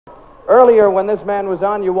Earlier, when this man was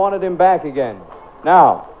on, you wanted him back again.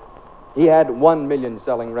 Now, he had 1 million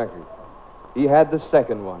selling record. He had the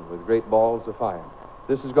second one with Great Balls of Fire.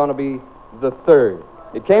 This is going to be the third.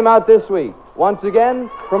 It came out this week. Once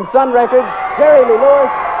again, from Sun Records, Jerry Lee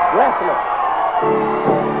Lewis, Breathless.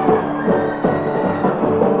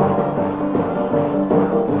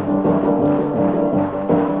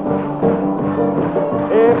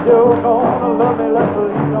 If you're gonna love me, let's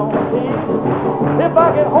lean on me. If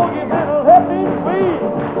I can hold you, then it'll help me squeeze.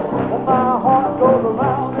 When my heart goes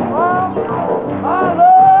around and round, my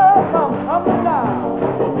love comes tumbling down.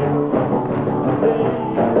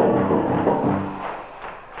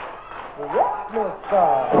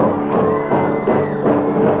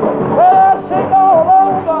 Well, shake all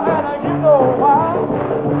over, and you know why.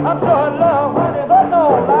 I'm sure love, honey, but no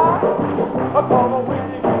lie. Because when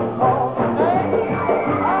you call my name,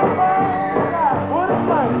 I put it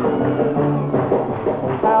plain.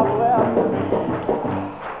 Have left me.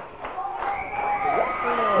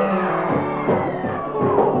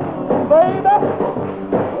 Baby,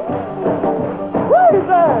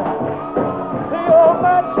 crazy. You're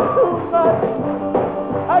much too much.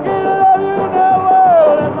 I can't love you in the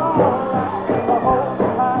world and all the whole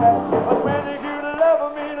time. But when you love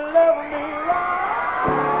me right.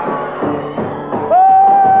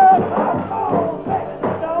 Oh, come on, baby,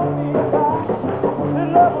 don't be shy. You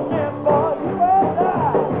love me for you and I.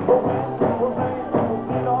 But when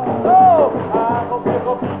you don't know, I'm gonna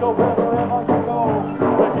be wherever you go.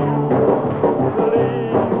 But you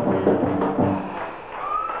believe me.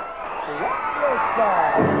 Breathless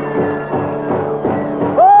song.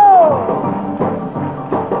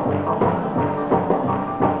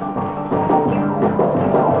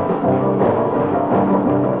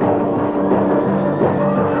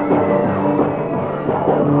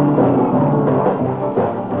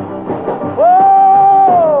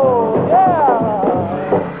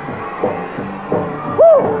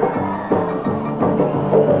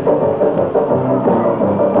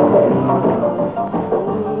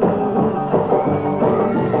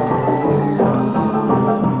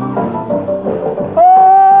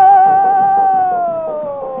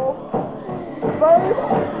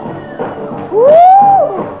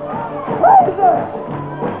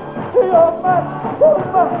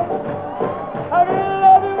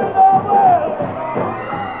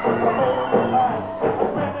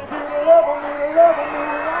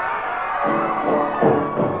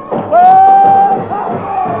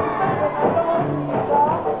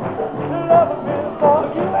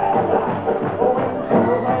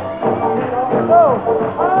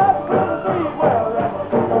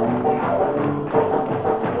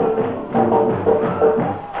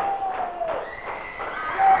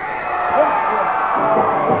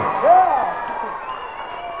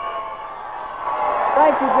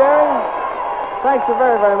 Thank you, Jerry. Thanks so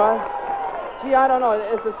very, very much. Gee, I don't know.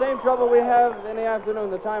 It's the same trouble we have in the afternoon.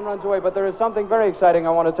 The time runs away. But there is something very exciting I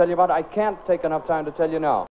want to tell you about. I can't take enough time to tell you now.